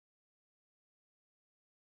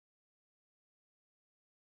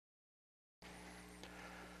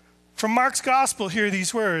From Mark's gospel, hear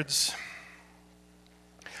these words.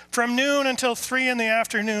 From noon until 3 in the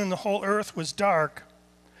afternoon, the whole earth was dark.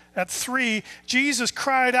 At 3, Jesus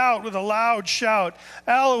cried out with a loud shout,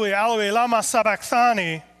 Eloi, Eloi, lama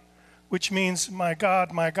sabachthani, which means, my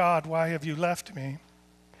God, why have you left me?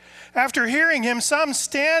 After hearing him, some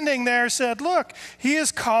standing there said, look, he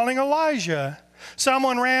is calling Elijah.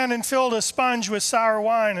 Someone ran and filled a sponge with sour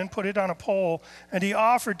wine and put it on a pole, and he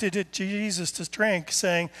offered it to Jesus to drink,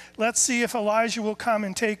 saying, let's see if Elijah will come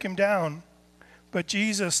and take him down. But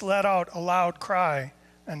Jesus let out a loud cry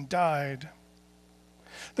and died.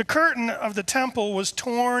 The curtain of the temple was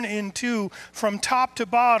torn in two from top to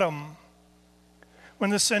bottom. When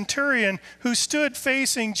the centurion who stood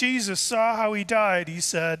facing Jesus saw how he died, he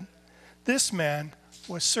said, this man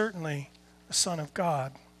was certainly the Son of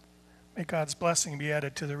God. May God's blessing be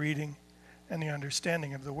added to the reading and the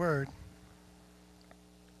understanding of the word.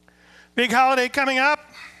 Big holiday coming up.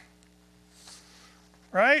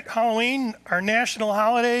 Right? Halloween, our national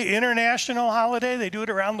holiday, international holiday. They do it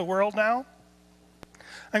around the world now.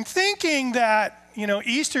 I'm thinking that,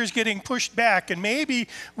 Easter's getting pushed back, and maybe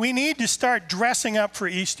we need to start dressing up for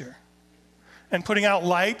Easter and putting out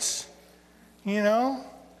lights,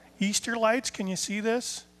 Easter lights. Can you see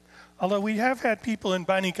this? Although we have had people in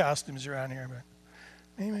bunny costumes around here, but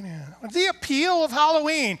maybe not. The appeal of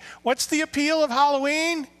Halloween. What's the appeal of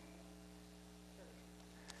Halloween?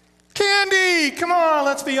 Candy! Come on,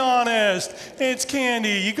 let's be honest. It's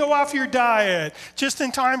candy. You go off your diet just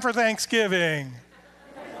in time for Thanksgiving.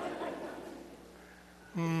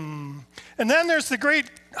 And then there's the great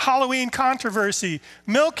Halloween controversy.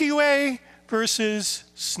 Milky Way versus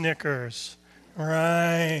Snickers.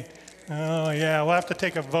 Right. Oh, yeah, we'll have to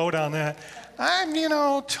take a vote on that. I'm,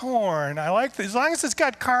 torn. I like this. As long as it's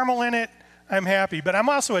got caramel in it, I'm happy. But I'm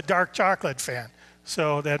also a dark chocolate fan,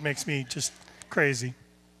 so that makes me just crazy.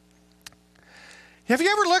 Have you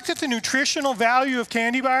ever looked at the nutritional value of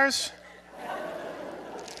candy bars?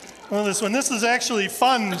 Well, this is actually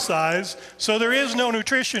fun size, so there is no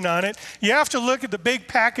nutrition on it. You have to look at the big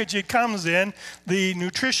package it comes in, the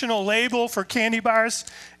nutritional label for candy bars.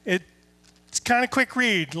 It's kind of quick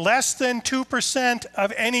read. Less than 2%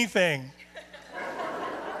 of anything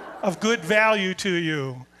of good value to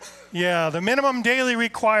you. Yeah, the minimum daily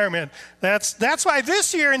requirement. That's why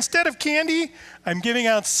this year, instead of candy, I'm giving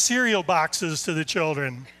out cereal boxes to the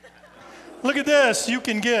children. Look at this. You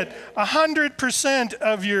can get 100%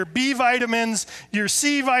 of your B vitamins, your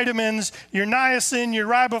C vitamins, your niacin, your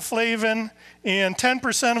riboflavin, and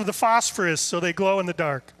 10% of the phosphorus so they glow in the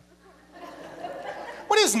dark.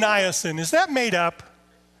 What is niacin? Is that made up?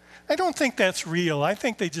 I don't think that's real. I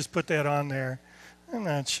think they just put that on there. I'm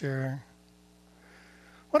not sure.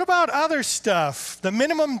 What about other stuff? The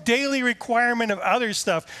minimum daily requirement of other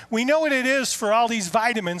stuff. We know what it is for all these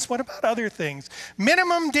vitamins. What about other things?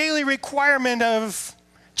 Minimum daily requirement of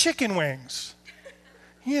chicken wings.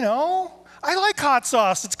 I like hot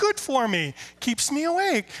sauce. It's good for me. Keeps me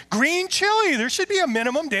awake. Green chili. There should be a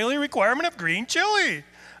minimum daily requirement of green chili.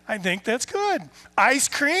 I think that's good. Ice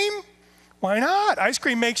cream? Why not? Ice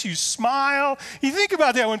cream makes you smile. You think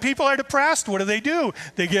about that. When people are depressed, what do?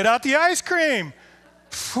 They get out the ice cream.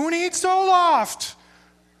 Who needs Zoloft?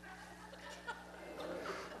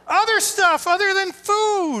 Other stuff other than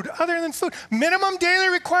food. Minimum daily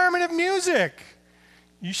requirement of music.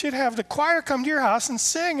 You should have the choir come to your house and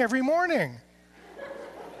sing every morning.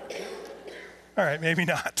 All right, maybe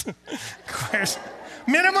not.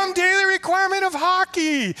 Minimum daily requirement of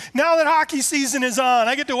hockey. Now that hockey season is on,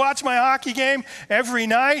 I get to watch my hockey game every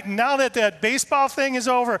night, and now that baseball thing is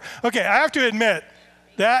over. Okay, I have to admit,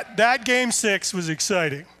 that game 6 was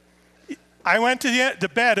exciting. I went to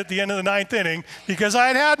bed at the end of the 9th inning because I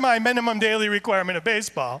had my minimum daily requirement of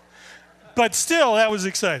baseball. But still, that was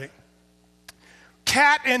exciting.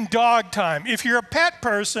 Cat and dog time. If you're a pet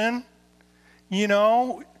person,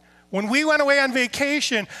 when we went away on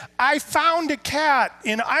vacation, I found a cat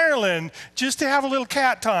in Ireland just to have a little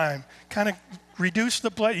cat time. Kind of reduce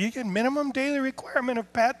the blood. You get minimum daily requirement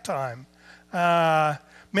of pet time.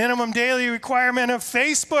 Minimum daily requirement of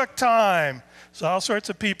Facebook time. There's all sorts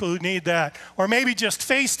of people who need that. Or maybe just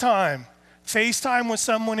FaceTime. FaceTime with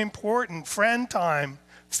someone important. Friend time.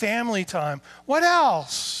 Family time. What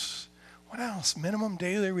else? Minimum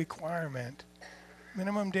daily requirement.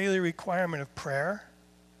 Minimum daily requirement of prayer.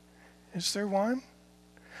 Is there one?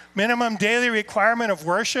 Minimum daily requirement of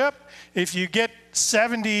worship. If you get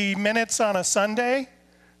 70 minutes on a Sunday,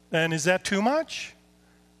 then is that too much?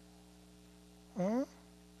 Huh?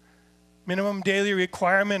 Minimum daily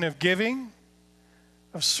requirement of giving,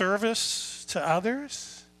 of service to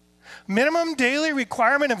others. Minimum daily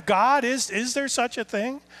requirement of God, is there such a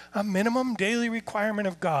thing? A minimum daily requirement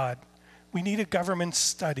of God. We need a government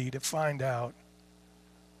study to find out.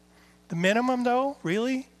 The minimum, though,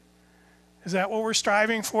 really? Is that what we're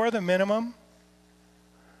striving for, the minimum?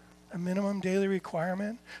 A minimum daily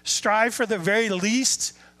requirement? Strive for the very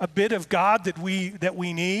least a bit of God that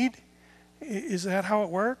we need? Is that how it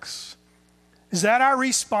works? Is that our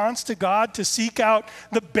response to God, to seek out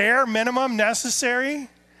the bare minimum necessary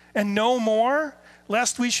and no more,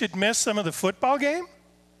 lest we should miss some of the football game?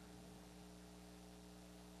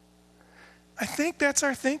 I think that's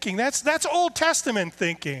our thinking. That's Old Testament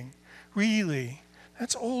thinking, really.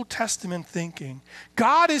 That's Old Testament thinking.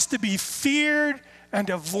 God is to be feared and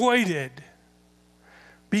avoided.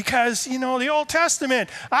 Because, the Old Testament,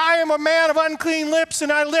 I am a man of unclean lips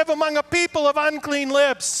and I live among a people of unclean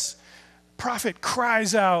lips. Prophet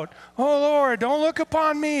cries out, "Oh Lord, don't look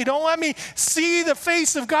upon me. Don't let me see the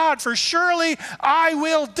face of God, for surely I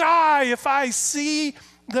will die if I see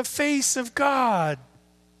the face of God."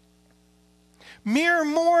 Mere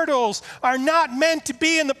mortals are not meant to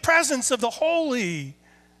be in the presence of the holy.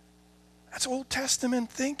 That's Old Testament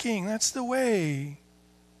thinking. That's the way.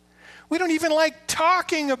 We don't even like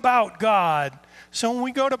talking about God. So when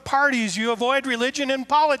we go to parties, you avoid religion and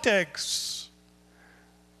politics.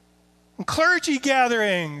 And clergy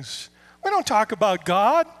gatherings, we don't talk about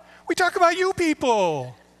God. We talk about you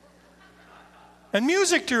people. And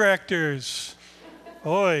music directors.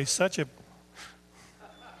 Boy, such a...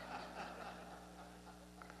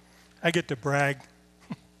 I get to brag.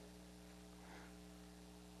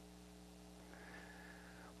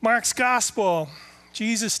 Mark's gospel,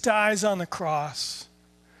 Jesus dies on the cross,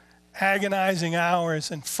 agonizing hours,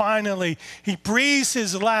 and finally he breathes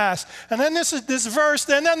his last. And then this verse,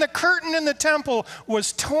 and then the curtain in the temple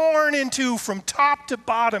was torn into from top to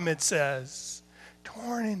bottom, it says.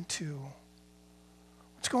 Torn into.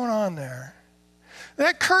 What's going on there?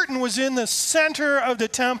 That curtain was in the center of the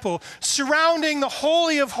temple, surrounding the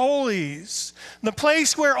Holy of Holies, the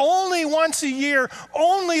place where only once a year,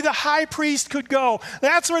 only the high priest could go.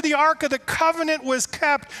 That's where the Ark of the Covenant was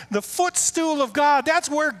kept, the footstool of God. That's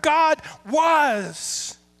where God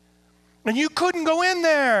was. And you couldn't go in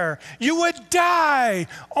there. You would die.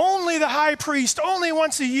 Only the high priest, only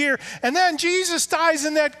once a year. And then Jesus dies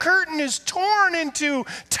and that curtain is torn into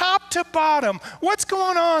top to bottom. What's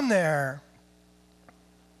going on there?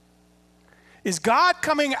 Is God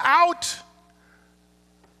coming out,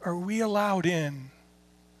 or are we allowed in?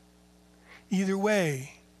 Either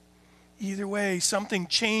way, something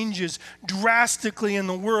changes drastically in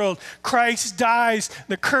the world. Christ dies,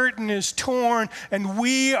 the curtain is torn, and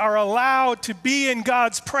we are allowed to be in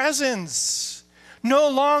God's presence. No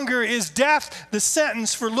longer is death the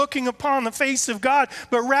sentence for looking upon the face of God,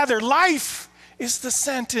 but rather life is the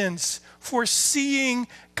sentence for seeing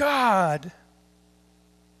God.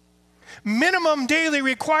 Minimum daily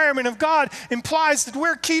requirement of God implies that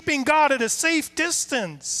we're keeping God at a safe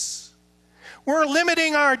distance. We're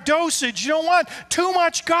limiting our dosage. You don't want too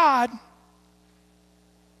much God.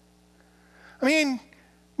 I mean,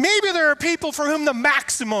 maybe there are people for whom the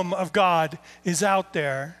maximum of God is out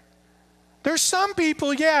there. There's some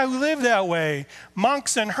people, who live that way.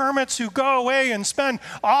 Monks and hermits who go away and spend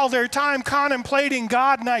all their time contemplating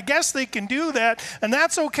God, and I guess they can do that, and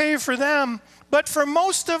that's okay for them. But for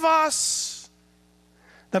most of us,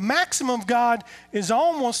 the maximum of God is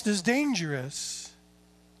almost as dangerous.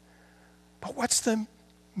 But what's the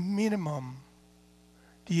minimum?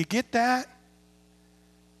 Do you get that?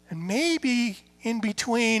 And maybe in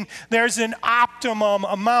between, there's an optimum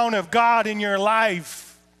amount of God in your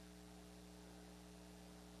life.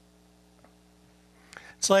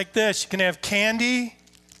 It's like this. You can have candy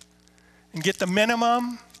and get the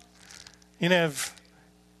minimum. You can have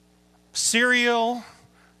cereal,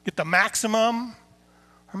 get the maximum.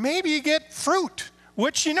 Or maybe you get fruit,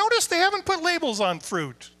 which you notice they haven't put labels on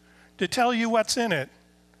fruit to tell you what's in it.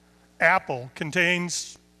 Apple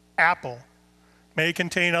contains apple. May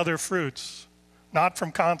contain other fruits, not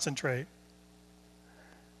from concentrate.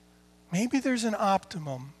 Maybe there's an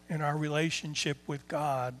optimum in our relationship with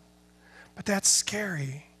God, but that's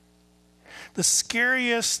scary. The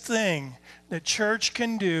scariest thing that church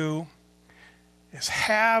can do is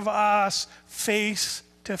have us face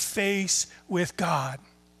to face with God.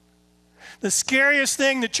 The scariest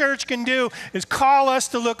thing the church can do is call us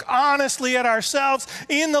to look honestly at ourselves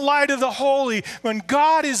in the light of the holy. When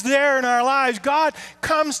God is there in our lives, God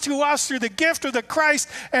comes to us through the gift of the Christ,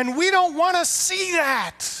 and we don't want to see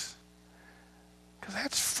that because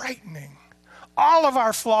that's frightening. All of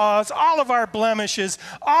our flaws, all of our blemishes,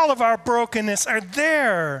 all of our brokenness are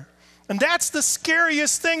there. And that's the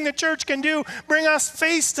scariest thing the church can do, bring us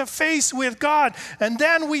face to face with God. And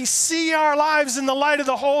then we see our lives in the light of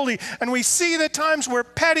the holy, and we see the times we're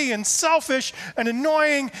petty and selfish and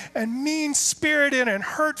annoying and mean-spirited and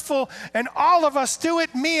hurtful, and all of us do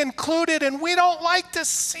it, me included, and we don't like to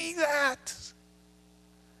see that.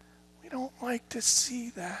 We don't like to see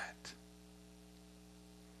that.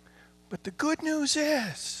 But the good news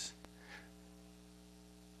is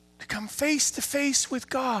to come face to face with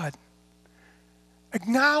God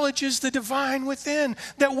acknowledges the divine within,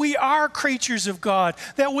 that we are creatures of God,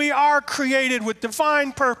 that we are created with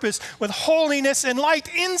divine purpose, with holiness and light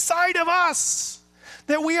inside of us,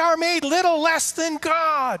 that we are made little less than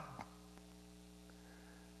God.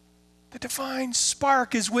 The divine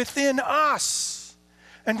spark is within us,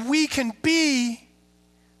 and we can be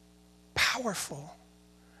powerful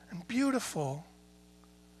and beautiful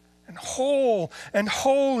and whole and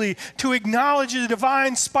holy, to acknowledge the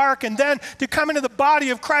divine spark, and then to come into the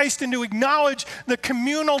body of Christ and to acknowledge the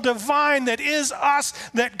communal divine that is us,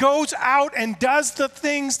 that goes out and does the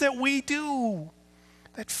things that we do,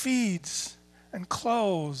 that feeds and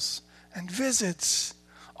clothes and visits,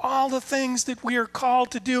 all the things that we are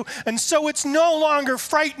called to do. And so it's no longer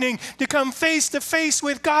frightening to come face to face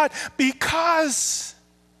with God, because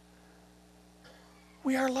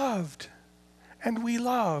we are loved. And we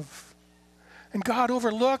love. And God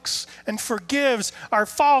overlooks and forgives our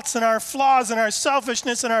faults and our flaws and our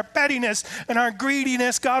selfishness and our pettiness and our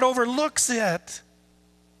greediness. God overlooks it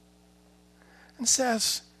and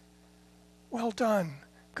says, "Well done,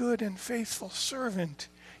 good and faithful servant.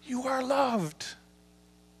 You are loved.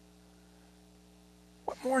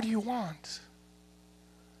 What more do you want?"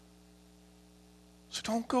 So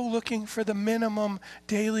don't go looking for the minimum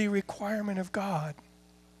daily requirement of God,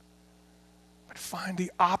 but find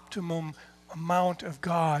the optimum amount of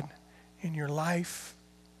God in your life,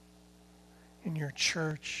 in your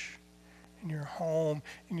church, in your home,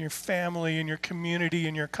 in your family, in your community,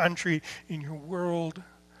 in your country, in your world.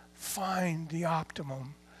 Find the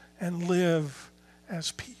optimum and live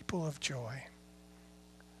as people of joy.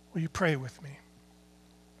 Will you pray with me?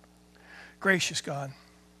 Gracious God,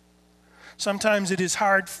 sometimes it is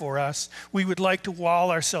hard for us. We would like to wall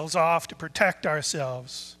ourselves off to protect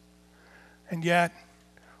ourselves. And yet,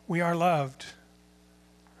 we are loved.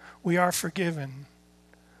 We are forgiven.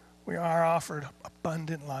 We are offered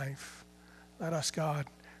abundant life. Let us, God,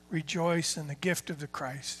 rejoice in the gift of the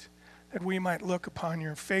Christ, that we might look upon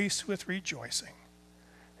your face with rejoicing.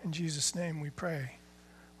 In Jesus' name we pray.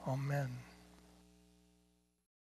 Amen.